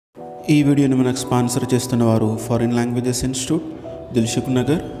ఈ వీడియోని మనకు sponsor చేస్తున్నవారు foreign languages institute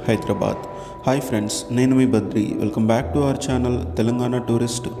Dilsukhnagar Hyderabad. Hi friends, నేను మీ Badri. Welcome back to our channel Telangana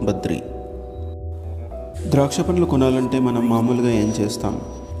tourist Badri. ద్రాక్ష పండ్లు కొనాలంటే మనం మామూలుగా ఏం చేస్తాం?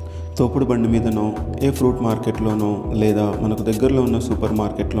 తోపుడు బండి మీదనో, ఏ ఫ్రూట్ మార్కెట్లోనో లేదా మనకు దగ్గరలో ఉన్న సూపర్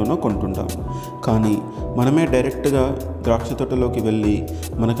మార్కెట్లోనో కొంటుంటాం. కానీ మనమే డైరెక్ట్గా ద్రాక్ష తోటలోకి వెళ్ళి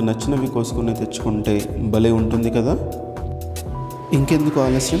మనకు నచ్చినవి కోసుకుని తెచ్చుకుంటే భలే ఉంటుంది కదా. ఇంకెందుకు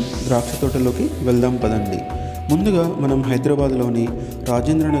ఆలస్యం, ద్రాక్ష తోటలోకి వెళ్దాం పదండి. ముందుగా మనం హైదరాబాద్లోని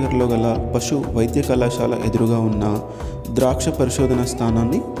రాజేంద్రనగర్లో గల పశు వైద్య కళాశాల ఎదురుగా ఉన్న ద్రాక్ష పరిశోధన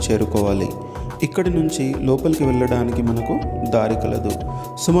స్థానాన్ని చేరుకోవాలి. ఇక్కడి నుంచి లోపలికి వెళ్ళడానికి మనకు దారి కలదు.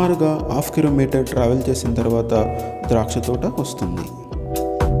 సుమారుగా 1/2 కిలోమీటర్ ట్రావెల్ చేసిన తర్వాత ద్రాక్ష తోట వస్తుంది.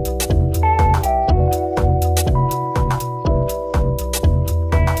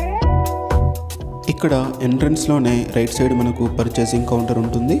 ఇక్కడ ఎంట్రన్స్లోనే రైట్ సైడ్ మనకు పర్చేసింగ్ కౌంటర్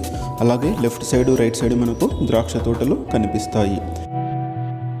ఉంటుంది. అలాగే లెఫ్ట్ సైడ్, రైట్ సైడ్ మనకు ద్రాక్ష తోటలు కనిపిస్తాయి.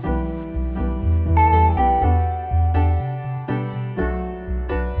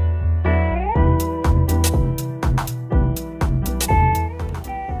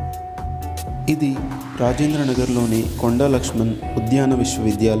 ఇది రాజేంద్రనగర్లోని కొండా లక్ష్మణ్ ఉద్యాన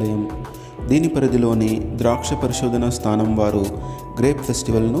విశ్వవిద్యాలయం. దీని పరిధిలోని ద్రాక్ష పరిశోధన స్థానం వారు గ్రేప్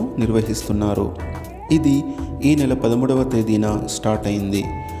ఫెస్టివల్ను నిర్వహిస్తున్నారు. ఇది ఈ నెల 13వ తేదీన స్టార్ట్ అయింది.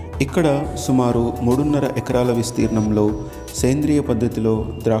 ఇక్కడ సుమారు 3.5 ఎకరాల విస్తీర్ణంలో సేంద్రియ పద్ధతిలో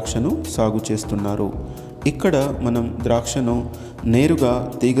ద్రాక్షను సాగు చేస్తున్నారు. ఇక్కడ మనం ద్రాక్షను నేరుగా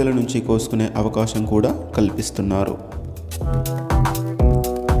తీగల నుంచి కోసుకునే అవకాశం కూడా కల్పిస్తున్నారు.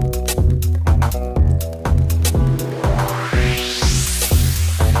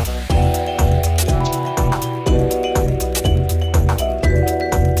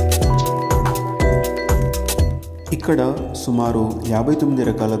 ఇక్కడ సుమారు 59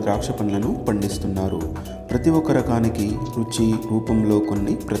 రకాల ద్రాక్ష పండ్లను పండిస్తున్నారు. ప్రతి ఒక్క రకానికి రుచి, రూపంలో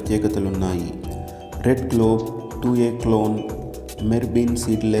కొన్ని ప్రత్యేకతలున్నాయి. Red globe, 2A clone, మెర్బీన్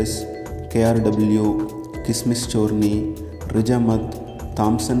seedless, KRW, కిస్మిస్ చోర్ని, రిజామద్,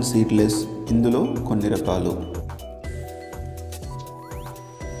 థామ్సన్ సీడ్లెస్ ఇందులో కొన్ని రకాలు.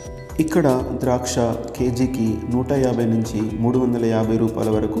 ఇక్కడ ద్రాక్ష కేజీకి 150 నుంచి 350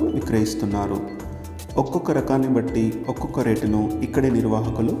 రూపాయల వరకు విక్రయిస్తున్నారు. ఒక్కొక్క రకాన్ని బట్టి ఒక్కొక్క రేటును ఇక్కడి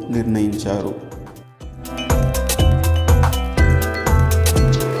నిర్వాహకులు నిర్ణయించారు.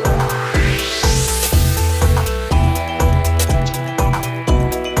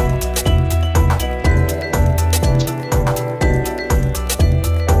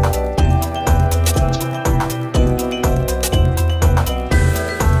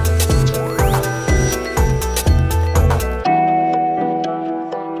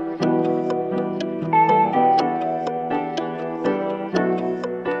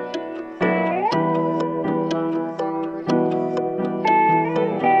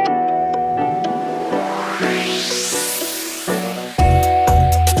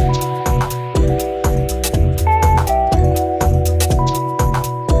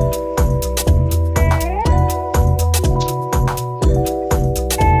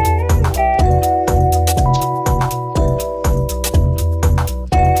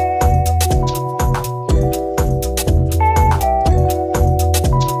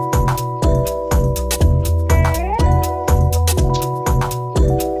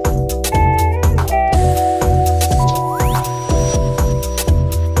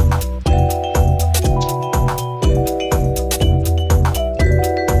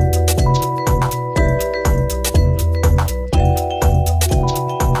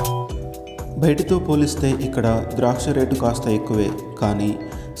 బయటితో పోలిస్తే ఇక్కడ ద్రాక్ష రేటు కాస్త ఎక్కువే. కానీ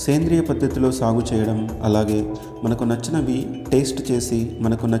సేంద్రియ పద్ధతిలో సాగు చేయడం, అలాగే మనకు నచ్చినవి టేస్ట్ చేసి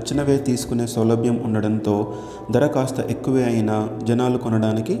మనకు నచ్చినవే తీసుకునే సౌలభ్యం ఉండడంతో ధర కాస్త ఎక్కువే అయినా జనాలు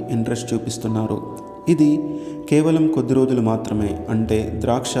కొనడానికి ఇంట్రెస్ట్ చూపిస్తున్నారు. ఇది కేవలం కొద్ది రోజులు మాత్రమే, అంటే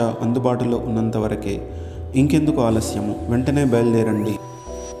ద్రాక్ష అందుబాటులో ఉన్నంత వరకే. ఇంకెందుకు ఆలస్యము, వెంటనే బయలుదేరండి.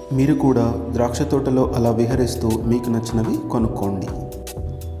 మీరు కూడా ద్రాక్ష తోటలో అలా విహరిస్తూ మీకు నచ్చినవి కొనుక్కోండి.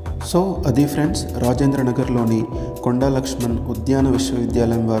 సో అది ఫ్రెండ్స్, రాజేంద్రనగర్లోని కొండా లక్ష్మణ్ ఉద్యాన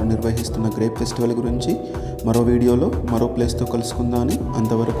విశ్వవిద్యాలయం వారు నిర్వహిస్తున్న గ్రేప్ ఫెస్టివల్ గురించి మరో వీడియోలో మరో ప్లేస్తో కలుసుకుందామని.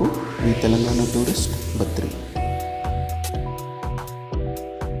 అంతవరకు మీ తెలంగాణ టూరిస్ట్ బద్రి.